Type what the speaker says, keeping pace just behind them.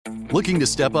Looking to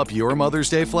step up your Mother's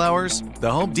Day flowers?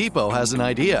 The Home Depot has an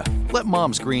idea. Let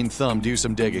Mom's green thumb do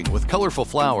some digging with colorful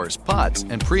flowers, pots,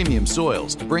 and premium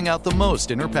soils to bring out the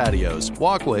most in her patios,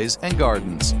 walkways, and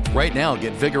gardens. Right now,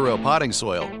 get Vigoro potting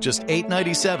soil, just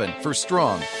 $8.97 for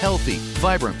strong, healthy,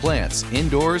 vibrant plants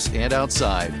indoors and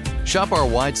outside. Shop our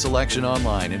wide selection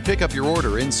online and pick up your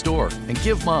order in-store and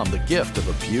give Mom the gift of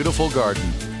a beautiful garden.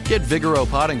 Get Vigoro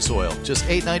potting soil, just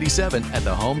 $8.97 at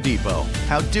the Home Depot.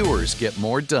 How doers get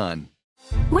more done.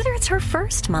 Whether it's her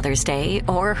first Mother's Day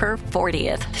or her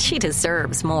 40th, she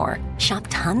deserves more. Shop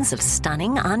tons of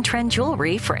stunning on-trend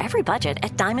jewelry for every budget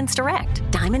at Diamonds Direct.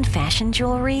 Diamond fashion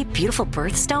jewelry, beautiful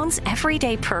birthstones,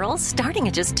 everyday pearls starting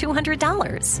at just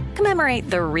 $200. Commemorate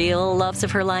the real loves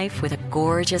of her life with a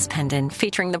gorgeous pendant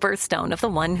featuring the birthstone of the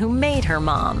one who made her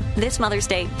mom. This Mother's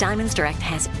Day, Diamonds Direct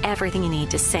has everything you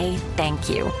need to say thank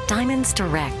you. Diamonds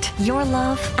Direct. Your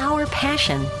love, our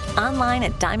passion. Online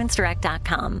at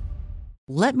diamondsdirect.com.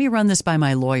 "Let me run this by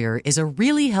my lawyer" is a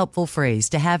really helpful phrase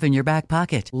to have in your back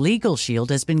pocket. Legal Shield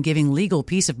has been giving legal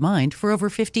peace of mind for over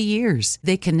 50 years.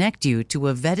 They connect you to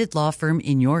a vetted law firm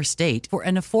in your state for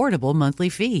an affordable monthly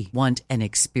fee. Want an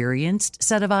experienced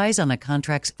set of eyes on a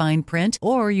contract's fine print?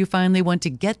 Or you finally want to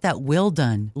get that will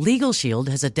done? Legal Shield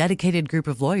has a dedicated group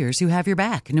of lawyers who have your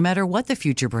back, no matter what the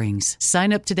future brings.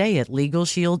 Sign up today at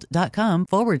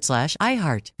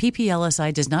LegalShield.com/iHeart.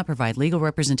 PPLSI does not provide legal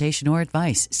representation or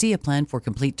advice. See a plan for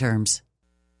complete terms.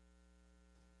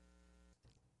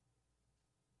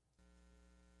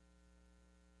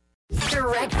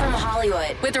 Direct from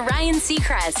Hollywood with Ryan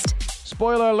Seacrest.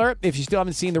 Spoiler alert, if you still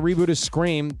haven't seen the reboot of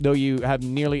Scream, though you have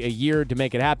nearly a year to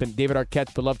make it happen, David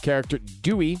Arquette's beloved character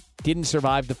Dewey didn't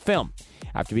survive the film.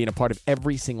 After being a part of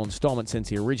every single installment since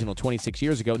the original 26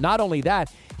 years ago. Not only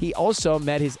that, he also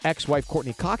met his ex-wife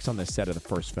Courtney Cox on the set of the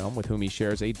first film, with whom he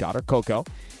shares a daughter, Coco.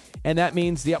 And that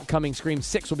means the upcoming Scream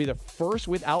 6 will be the first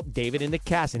without David in the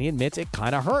cast, and he admits it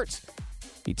kind of hurts.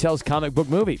 He tells Comic Book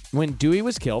Movie, "When Dewey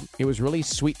was killed, it was really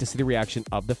sweet to see the reaction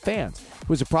of the fans. It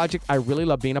was a project I really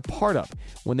loved being a part of.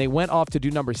 When they went off to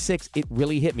do number 6, it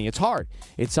really hit me. It's hard.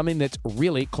 It's something that's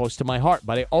really close to my heart,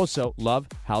 but I also love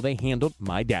how they handled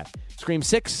my death." Scream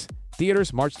 6,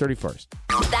 theaters March 31st.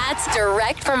 That's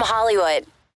Direct from Hollywood.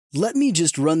 "Let me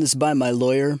just run this by my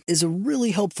lawyer" is a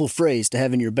really helpful phrase to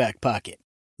have in your back pocket.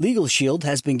 Legal Shield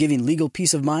has been giving legal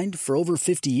peace of mind for over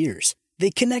 50 years. They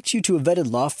connect you to a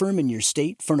vetted law firm in your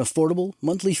state for an affordable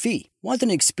monthly fee. Want an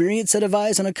experienced set of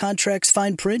eyes on a contract's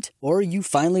fine print? Or you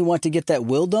finally want to get that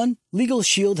will done? Legal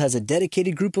Shield has a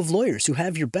dedicated group of lawyers who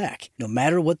have your back, no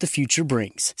matter what the future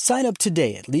brings. Sign up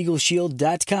today at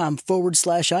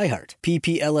LegalShield.com/iHeart.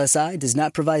 PPLSI does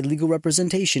not provide legal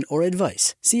representation or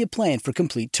advice. See a plan for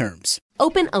complete terms.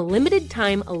 Open a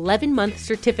limited-time 11-month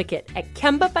certificate at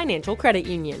Kemba Financial Credit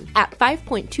Union. At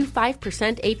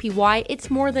 5.25% APY,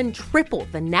 it's more than triple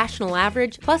the national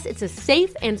average, plus it's a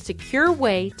safe and secure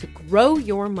way to grow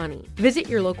your money. Visit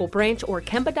your local branch or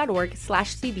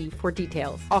kemba.org/CD for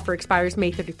details. Offer expires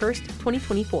May 31st,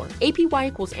 2024. APY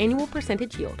equals annual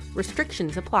percentage yield.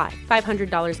 Restrictions apply.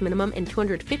 $500 minimum and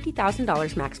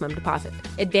 $250,000 maximum deposit.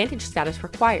 Advantage status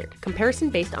required.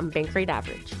 Comparison based on bank rate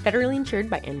average. Federally insured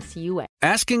by NCUA.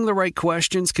 Asking the right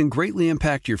questions can greatly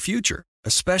impact your future,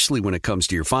 especially when it comes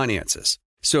to your finances.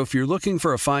 So if you're looking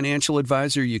for a financial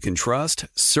advisor you can trust,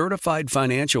 certified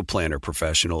financial planner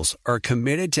professionals are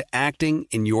committed to acting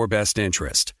in your best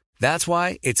interest. That's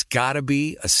why it's got to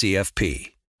be a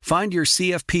CFP. Find your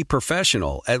CFP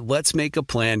professional at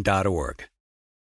letsmakeaplan.org.